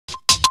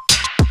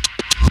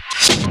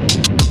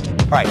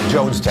All right,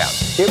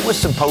 Jonestown. It was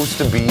supposed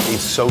to be a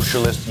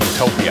socialist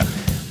utopia,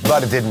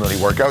 but it didn't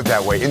really work out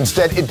that way.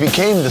 Instead, it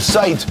became the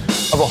site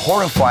of a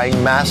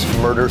horrifying mass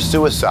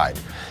murder-suicide.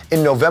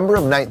 In November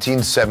of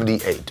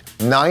 1978,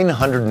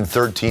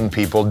 913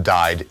 people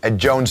died at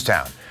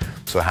Jonestown.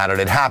 So how did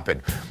it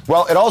happen?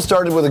 Well, it all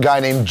started with a guy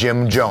named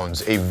Jim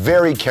Jones, a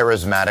very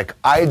charismatic,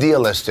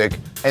 idealistic,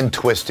 and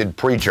twisted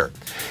preacher.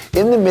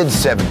 In the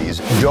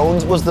mid-70s,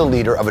 Jones was the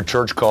leader of a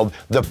church called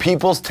the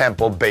People's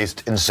Temple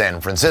based in San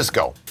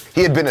Francisco.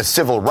 He had been a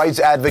civil rights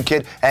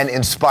advocate and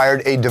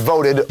inspired a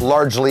devoted,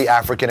 largely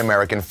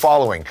African-American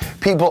following.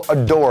 People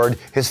adored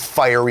his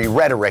fiery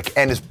rhetoric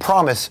and his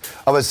promise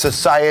of a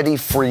society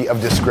free of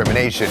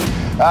discrimination.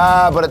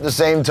 But at the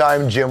same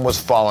time, Jim was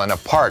falling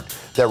apart.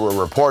 There were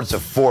reports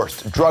of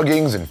forced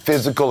druggings and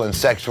physical and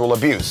sexual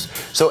abuse.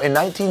 So in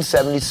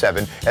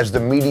 1977, as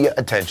the media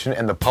attention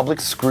and the public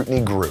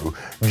scrutiny grew,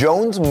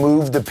 Jones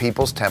moved the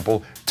People's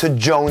Temple to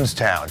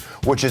Jonestown,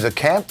 which is a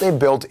camp they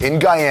built in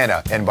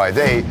Guyana. And by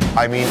they,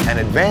 I mean an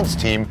advance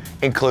team,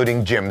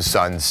 including Jim's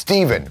son,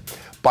 Stephan.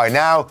 By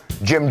now,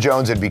 Jim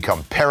Jones had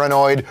become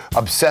paranoid,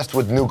 obsessed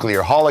with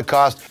nuclear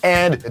holocaust,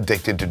 and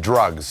addicted to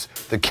drugs.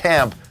 The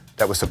camp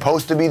that was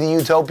supposed to be the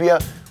utopia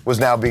was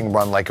now being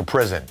run like a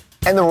prison.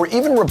 And there were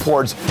even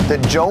reports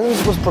that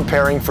Jones was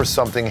preparing for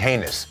something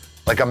heinous,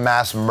 like a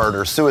mass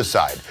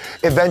murder-suicide.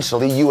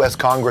 Eventually, U.S.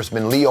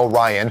 Congressman Leo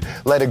Ryan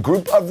led a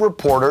group of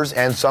reporters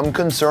and some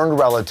concerned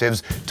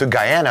relatives to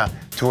Guyana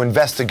to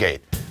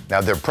investigate.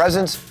 Now, their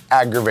presence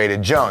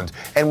aggravated Jones,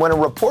 and when a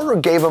reporter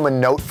gave him a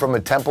note from a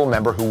temple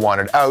member who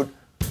wanted out,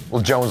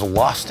 well, Jones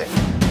lost it.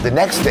 The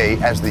next day,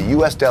 as the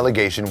U.S.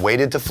 delegation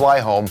waited to fly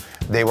home,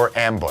 they were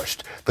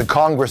ambushed. The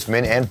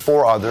congressman and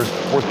 4 others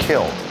were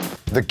killed.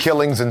 The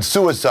killings and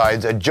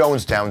suicides at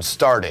Jonestown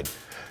started.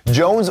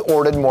 Jones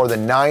ordered more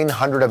than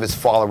 900 of his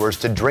followers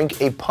to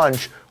drink a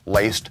punch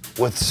laced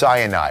with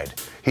cyanide.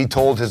 He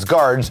told his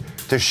guards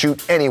to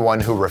shoot anyone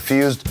who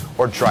refused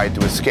or tried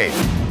to escape.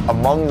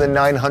 Among the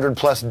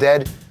 900-plus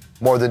dead,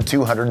 more than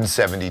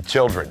 270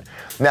 children.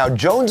 Now,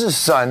 Jones's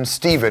son,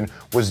 Stephan,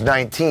 was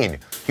 19.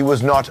 He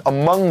was not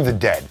among the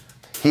dead.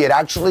 He had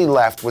actually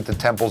left with the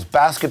temple's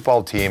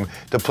basketball team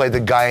to play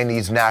the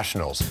Guyanese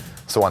Nationals.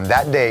 So on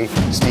that day,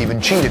 Stephan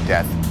cheated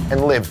death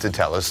and lived to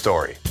tell his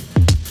story.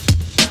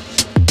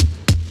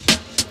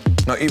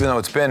 Now, even though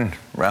it's been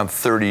around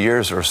 30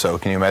 years or so,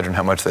 can you imagine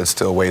how much that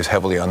still weighs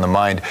heavily on the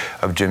mind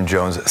of Jim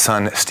Jones'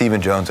 son, Stephan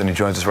Jones, and he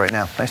joins us right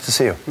now. Nice to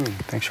see you.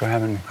 Thanks for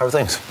having me. How are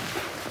things?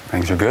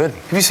 Things are good.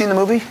 Have you seen the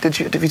movie? Did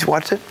you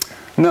watch it?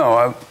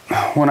 No,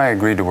 when I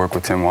agreed to work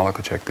with Tim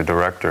Walicachek, the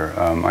director,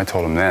 I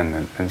told him then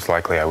that it's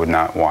likely I would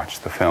not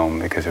watch the film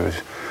because it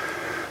was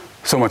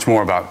so much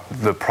more about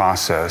the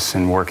process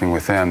and working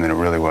with them than it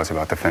really was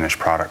about the finished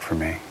product for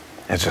me.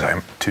 It's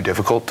just too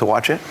difficult to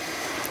watch it?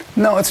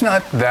 No, it's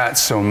not that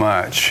so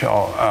much.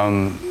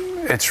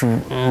 It's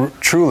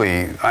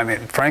truly, I mean,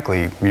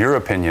 frankly, your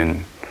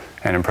opinion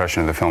and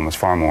impression of the film is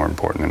far more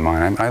important than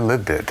mine. I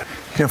lived it.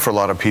 You know, for a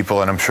lot of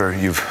people, and I'm sure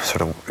you've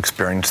sort of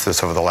experienced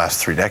this over the last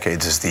 3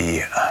 decades, is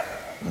the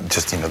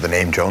the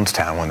name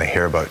Jonestown. When they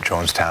hear about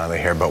Jonestown and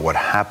they hear about what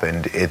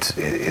happened, it's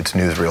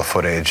newsreel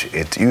footage.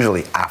 It's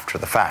usually after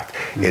the fact.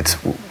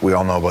 We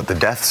all know about the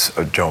deaths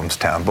of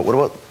Jonestown, but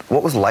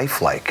what was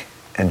life like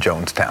in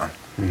Jonestown?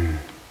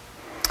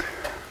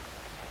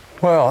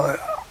 Well,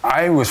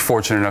 I was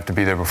fortunate enough to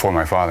be there before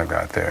my father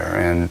got there,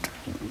 and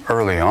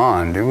early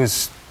on, it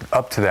was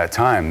up to that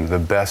time the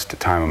best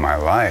time of my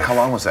life. How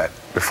long was that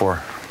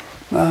before?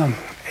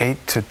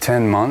 8 to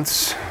 10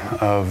 months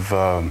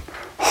of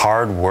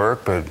hard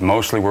work, but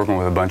mostly working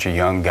with a bunch of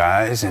young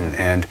guys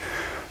and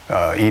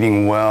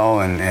eating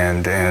well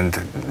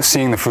and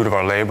seeing the fruit of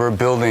our labor,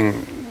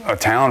 building a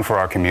town for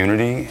our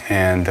community,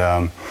 and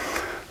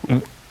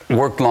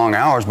worked long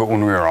hours, but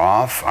when we were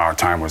off, our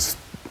time was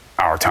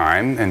our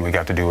time, and we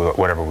got to do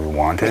whatever we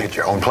wanted. You had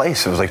your own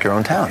place. It was like your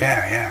own town.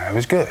 Yeah, it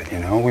was good, you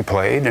know. We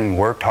played and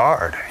worked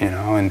hard, you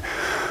know, and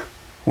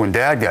when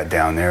Dad got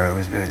down there, it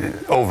was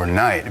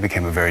overnight, it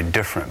became a very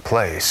different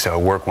place. So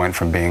work went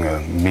from being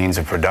a means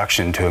of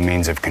production to a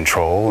means of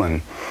control,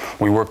 and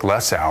we worked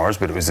less hours,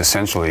 but it was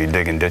essentially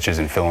digging ditches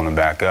and filling them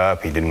back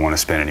up. He didn't want to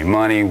spend any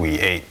money. We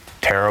ate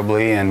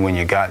terribly, and when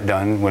you got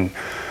done, when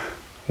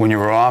you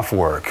were off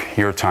work,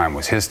 your time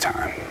was his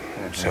time.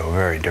 So a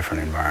very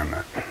different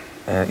environment.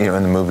 You know,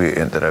 in the movie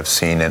that I've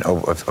seen, and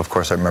of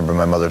course I remember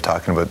my mother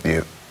talking about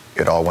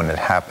it all when it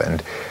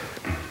happened,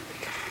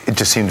 it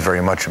just seemed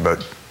very much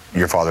about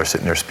your father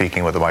sitting there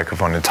speaking with a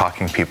microphone and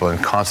talking to people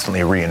and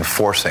constantly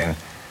reinforcing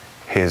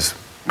his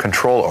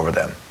control over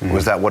them.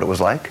 Was that what it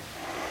was like?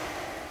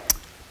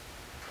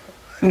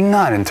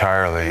 Not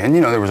entirely. And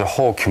you know, there was a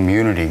whole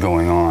community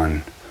going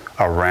on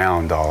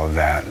around all of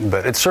that,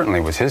 but it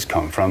certainly was his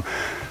come from.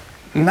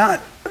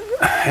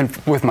 And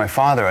with my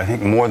father, I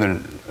think more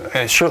than,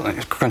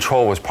 certainly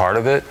control was part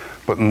of it,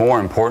 but more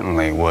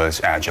importantly was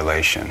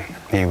adulation.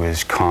 He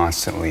was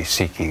constantly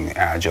seeking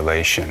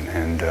adulation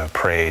and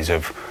praise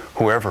of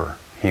whoever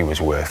he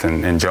was with.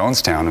 And in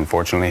Jonestown,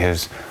 unfortunately,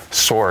 his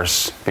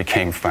source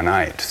became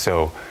finite,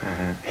 so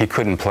he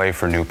couldn't play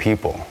for new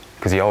people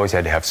because he always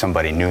had to have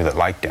somebody new that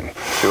liked him.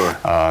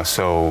 Sure.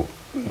 So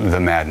the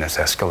madness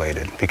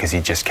escalated because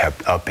he just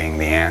kept upping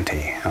the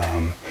ante.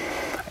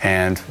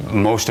 And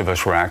most of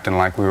us were acting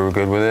like we were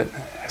good with it.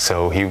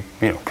 So he, you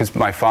know, because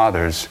my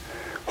father's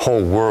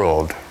whole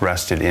world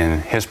rested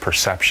in his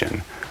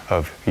perception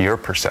of your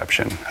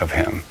perception of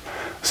him.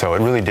 So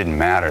it really didn't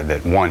matter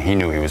that, one, he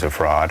knew he was a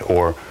fraud,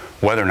 or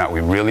whether or not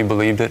we really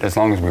believed it. As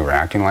long as we were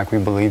acting like we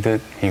believed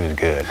it, he was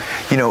good.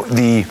 You know,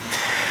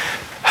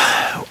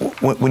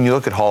 when you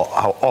look at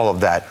how all of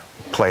that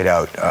played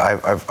out,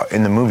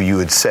 in the movie you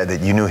had said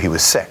that you knew he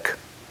was sick.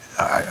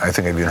 I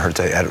think I've even heard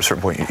that at a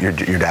certain point your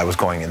dad was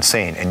going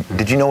insane. And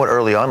did you know it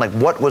early on? Like,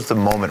 what was the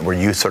moment where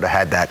you sort of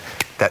had that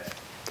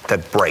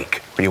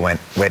break where you went,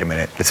 wait a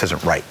minute, this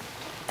isn't right?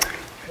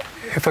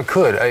 If I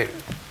could,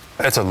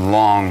 that's a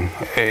long,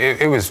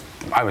 I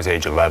was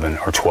age 11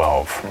 or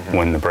 12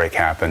 when the break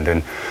happened.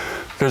 And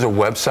there's a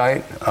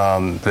website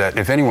that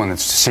if anyone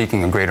that's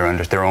seeking a greater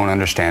their own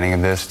understanding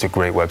of this, it's a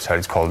great website.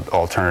 It's called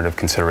Alternative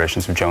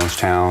Considerations of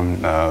Jonestown,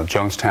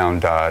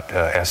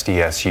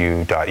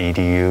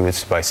 jonestown.sdsu.edu.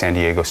 It's by San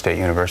Diego State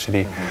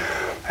University.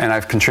 And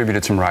I've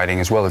contributed some writing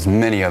as well as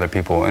many other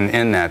people. And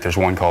in that, there's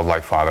one called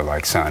Like Father,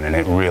 Like Son, and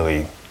it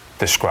really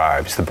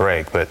describes the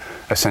break. But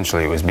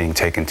essentially, it was being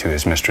taken to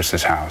his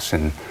mistress's house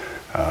and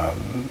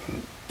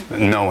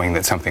knowing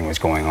that something was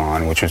going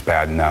on, which was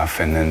bad enough,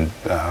 and then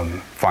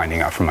finding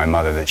out from my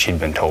mother that she'd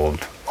been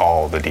told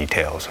all the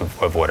details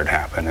of what had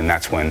happened. And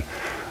that's when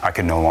I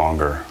could no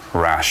longer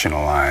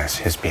rationalize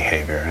his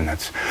behavior. And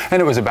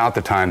it was about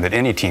the time that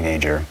any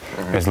teenager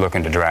is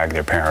looking to drag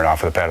their parent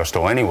off of the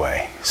pedestal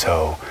anyway.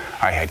 So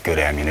I had good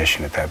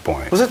ammunition at that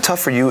point. Was it tough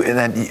for you in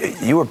that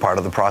you were part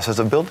of the process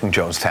of building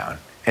Jonestown?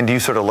 And do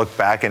you sort of look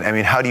back and, I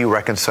mean, how do you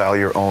reconcile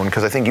your own,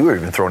 because I think you were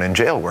even thrown in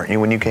jail, weren't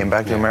you, when you came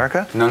back to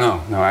America? No,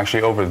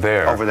 actually over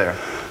there. Over there.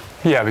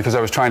 Yeah, because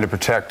I was trying to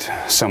protect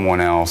someone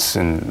else,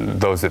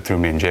 and those that threw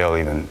me in jail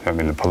even, I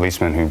mean, the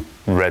policeman who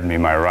read me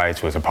my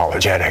rights was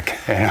apologetic.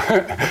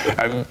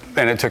 And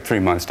it took 3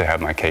 months to have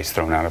my case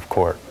thrown out of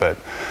court. But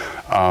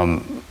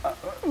I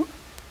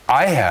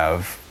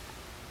have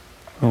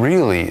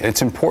really,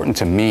 it's important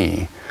to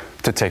me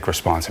to take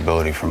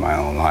responsibility for my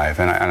own life,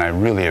 and I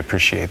really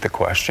appreciate the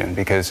question,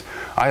 because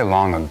I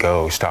long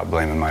ago stopped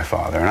blaming my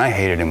father, and I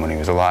hated him when he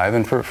was alive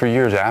and for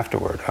years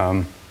afterward.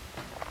 And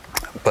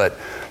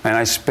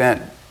I've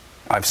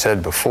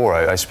said before,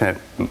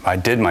 I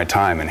did my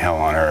time in hell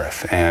on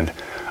earth, and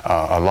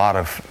a lot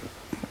of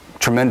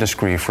tremendous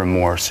grief,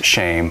 remorse,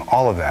 shame,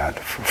 all of that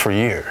for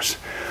years.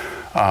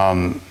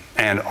 And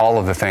all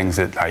of the things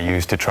that I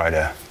used to try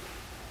to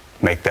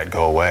make that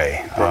go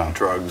away.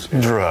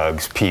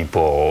 Drugs,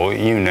 people,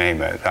 you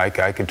name it. I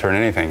could turn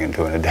anything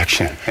into an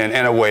addiction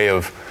and a way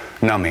of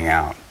numbing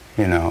out,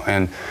 you know,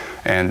 and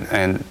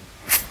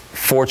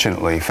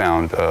fortunately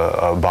found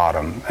a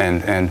bottom,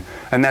 and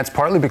that's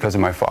partly because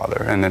of my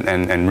father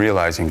and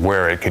realizing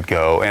where it could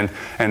go, and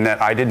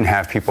that I didn't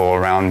have people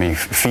around me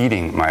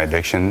feeding my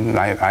addiction.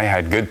 I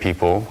had good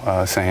people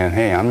saying,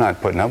 hey, I'm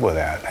not putting up with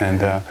that,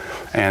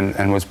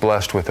 and was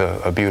blessed with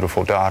a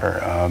beautiful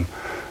daughter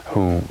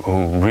who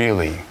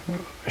really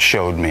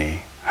showed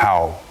me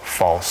how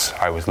false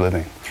I was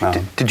living.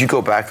 Did you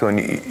go back when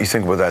you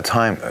think about that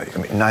time? I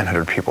mean,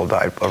 900 people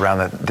died around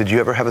that. Did you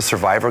ever have a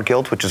survivor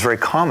guilt, which is very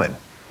common?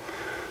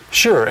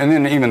 Sure, and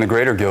then even the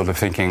greater guilt of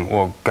thinking,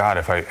 well, God,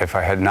 if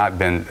I had not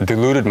been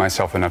deluded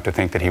myself enough to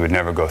think that he would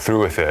never go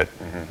through with it,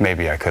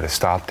 maybe I could have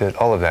stopped it.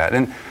 All of that,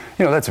 and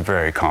you know, that's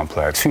very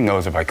complex. Who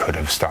knows if I could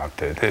have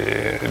stopped it?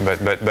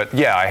 But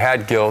yeah, I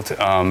had guilt,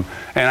 and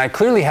I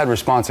clearly had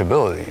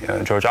responsibility,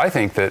 George. I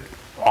think that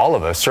all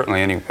of us,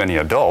 certainly any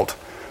adult,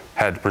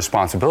 had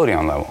responsibility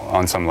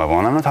on some level.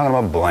 And I'm not talking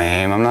about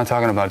blame. I'm not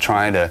talking about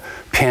trying to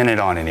pin it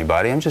on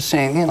anybody. I'm just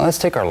saying, you know, let's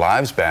take our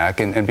lives back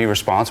and be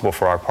responsible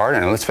for our part.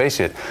 And let's face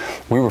it,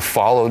 we were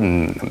followed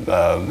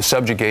and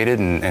subjugated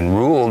and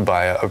ruled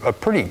by a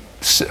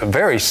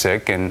very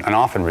sick and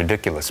often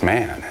ridiculous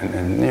man.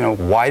 And you know,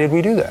 why did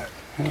we do that?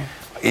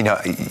 You know,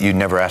 you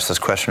never asked this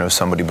question of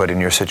somebody, but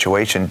in your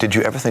situation, did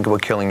you ever think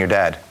about killing your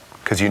dad?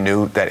 Because you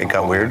knew that it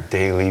got weird? On a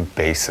daily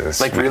basis.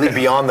 Like really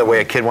beyond the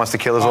way a kid wants to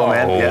kill his old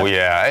man? Oh,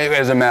 yeah.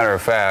 As a matter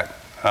of fact,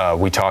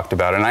 we talked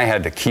about it, and I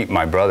had to keep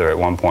my brother at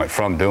one point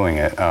from doing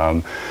it.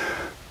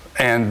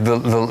 And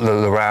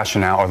the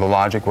rationale or the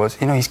logic was,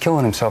 you know, he's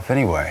killing himself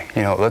anyway.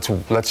 You know,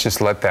 let's just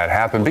let that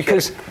happen.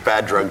 Because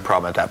bad drug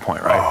problem at that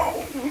point, right?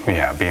 Oh,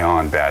 yeah,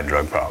 beyond bad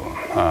drug problem.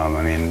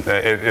 I mean,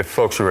 if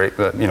folks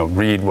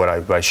read what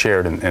I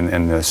shared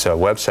in this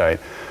website,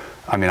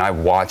 I mean, I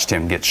watched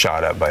him get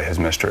shot up by his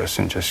mistress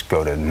and just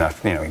go to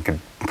nothing. You know, he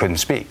couldn't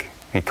speak.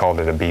 He called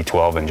it a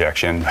B12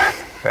 injection.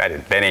 that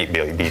ain't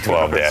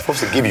B12 It's supposed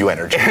to give you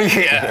energy.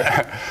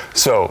 Yeah.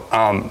 So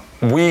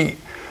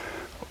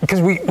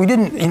because we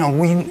didn't, you know,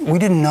 we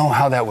didn't know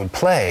how that would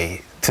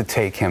play to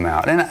take him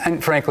out.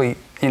 And frankly,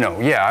 you know,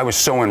 yeah, I was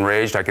so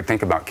enraged I could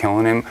think about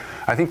killing him.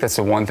 I think that's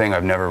the one thing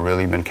I've never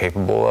really been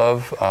capable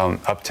of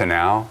up to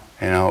now.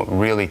 You know,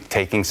 really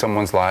taking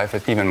someone's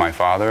life, even my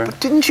father. But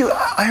didn't you,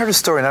 I heard a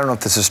story, and I don't know if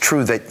this is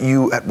true, that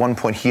you, at one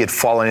point, he had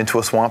fallen into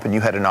a swamp and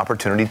you had an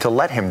opportunity to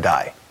let him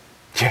die.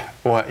 Yeah,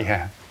 what,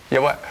 yeah. Yeah,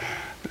 what?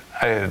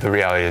 The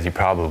reality is he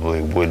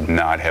probably would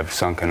not have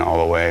sunken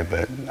all the way,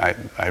 but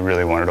I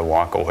really wanted to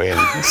walk away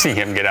and see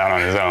him get out on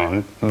his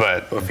own,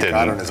 but Well, if he didn't.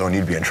 got on his own,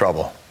 you'd be in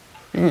trouble.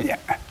 Yeah,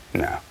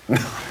 no.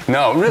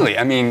 No, really,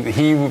 I mean,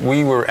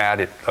 we were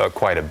at it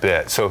quite a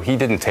bit, so he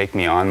didn't take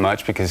me on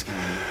much because,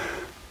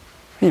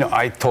 you know,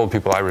 I told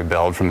people I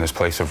rebelled from this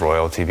place of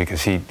royalty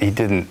because he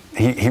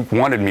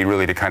wanted me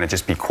really to kind of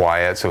just be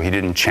quiet, so he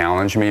didn't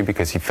challenge me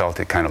because he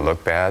felt it kind of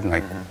looked bad,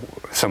 like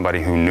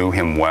somebody who knew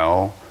him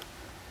well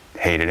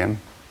hated him.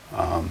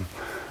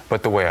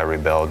 But the way I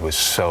rebelled was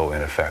so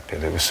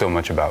ineffective. It was so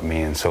much about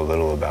me and so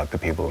little about the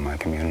people in my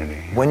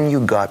community. When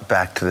you got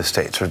back to the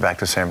States or back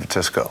to San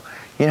Francisco,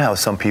 you know how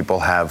some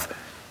people have,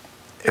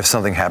 if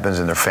something happens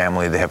in their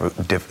family, they have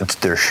it's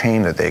their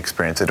shame that they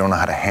experience. They don't know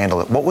how to handle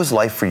it. What was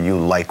life for you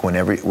like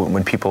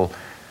when people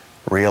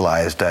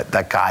realized that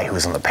that guy who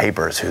was in the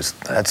papers,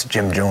 that's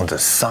Jim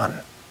Jones'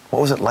 son? What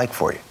was it like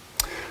for you?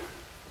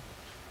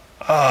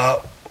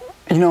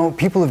 You know,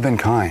 people have been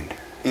kind.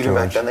 Even George.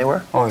 back then they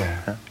were? Oh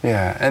yeah,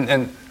 yeah.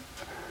 And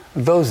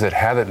those that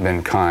haven't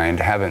been kind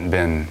haven't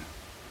been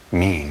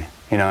mean.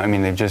 You know, I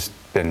mean, they've just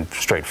been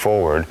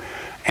straightforward.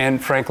 And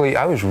frankly,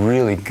 I was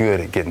really good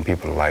at getting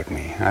people to like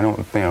me. I don't,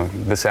 you know,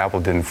 this apple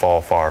didn't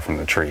fall far from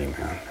the tree,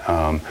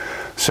 man.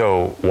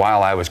 So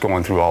while I was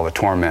going through all the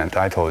torment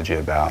I told you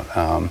about,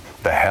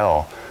 the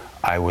hell,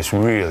 I was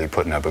really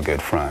putting up a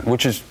good front,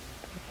 which is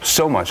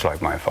so much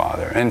like my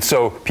father. And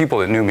so people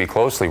that knew me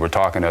closely were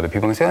talking to other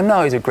people and saying, oh,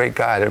 no, he's a great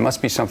guy. There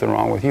must be something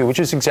wrong with you, which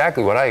is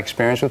exactly what I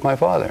experienced with my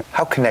father.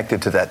 How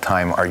connected to that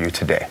time are you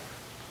today?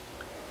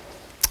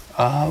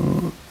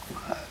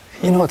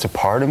 You know, it's a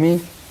part of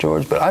me,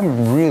 George, but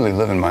I'm really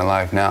living my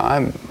life now.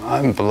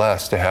 I'm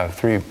blessed to have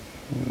 3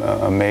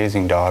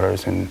 amazing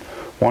daughters and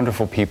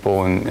wonderful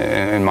people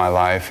in my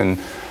life. And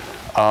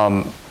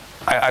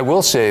I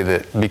will say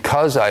that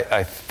because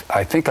I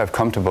think I've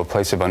come to a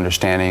place of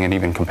understanding and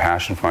even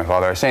compassion for my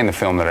father. I say in the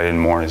film that I didn't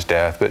mourn his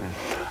death, but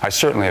I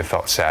certainly have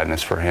felt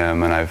sadness for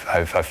him, and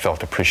I've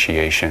felt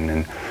appreciation.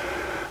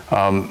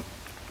 And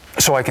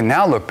so I can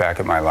now look back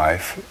at my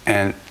life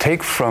and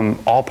take from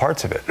all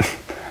parts of it.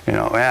 You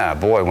know, yeah,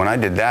 boy, when I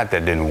did that,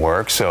 that didn't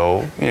work,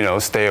 so, you know,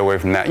 stay away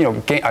from that. You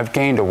know, I've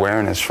gained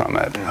awareness from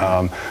it.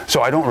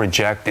 So I don't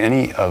reject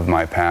any of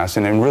my past,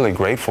 and I'm really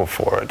grateful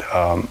for it.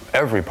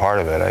 Every part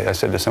of it. I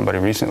said to somebody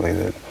recently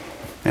that,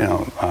 you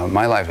know,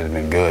 my life has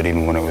been good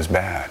even when it was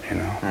bad, you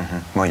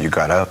know. Well, you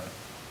got out.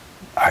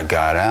 I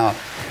got out,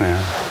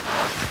 yeah.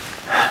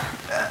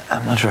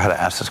 I'm not sure how to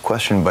ask this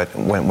question, but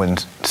when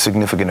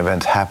significant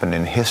events happen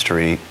in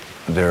history,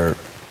 they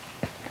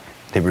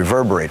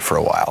reverberate for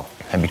a while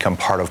and become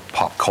part of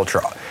pop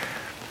culture.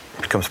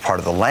 It becomes part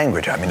of the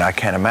language. I mean, I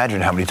can't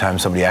imagine how many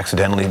times somebody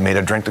accidentally made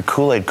a drink the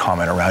Kool-Aid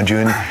comment around you,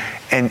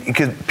 and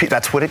because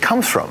that's what it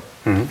comes from.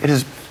 It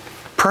has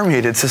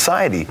permeated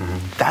society.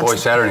 Boy,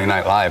 Saturday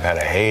Night Live had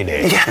a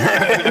heyday.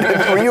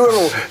 Yeah. Were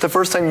you the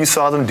first time you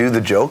saw them do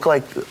the joke?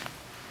 Like,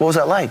 what was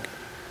that like?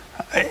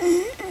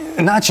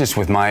 Not just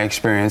with my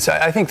experience.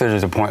 I think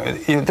there's a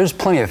point, you know, there's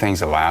plenty of things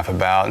to laugh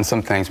about, and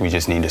some things we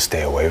just need to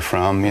stay away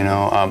from, you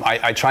know.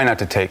 I try not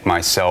to take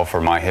myself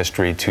or my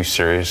history too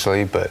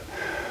seriously, but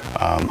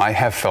I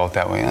have felt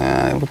that way.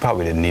 We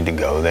probably didn't need to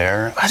go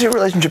there. How's your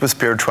relationship with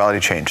spirituality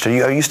changed? Are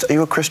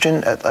you a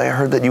Christian? I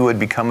heard that you would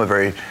become a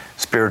very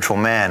spiritual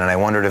man, and I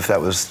wondered if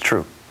that was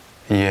true.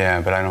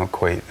 Yeah, but I don't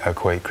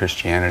equate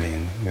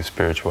Christianity with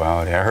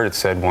spirituality. I heard it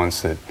said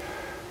once that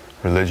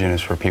religion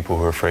is for people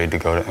who are afraid to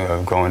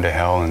go into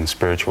hell, and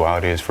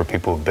spirituality is for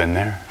people who've been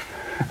there.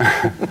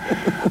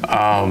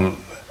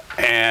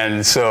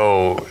 And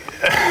so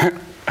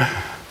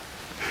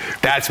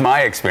that's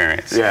my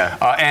experience. Yeah.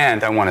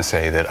 And I want to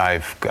say that I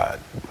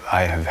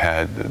have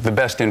had the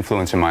best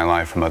influence in my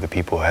life from other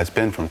people has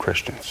been from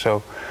Christians.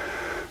 So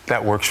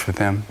that works for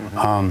them.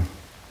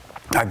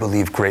 I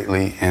believe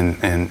greatly in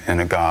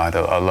a God,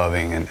 a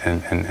loving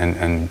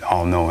and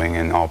all-knowing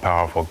and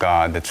all-powerful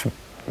God that's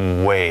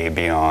way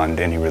beyond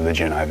any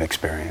religion I've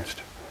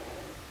experienced.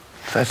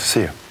 Nice to see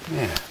you.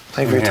 Yeah.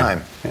 Thank you for your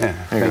time. Yeah,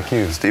 thank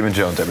you. Stephan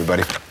Jones,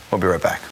 everybody. We'll be right back.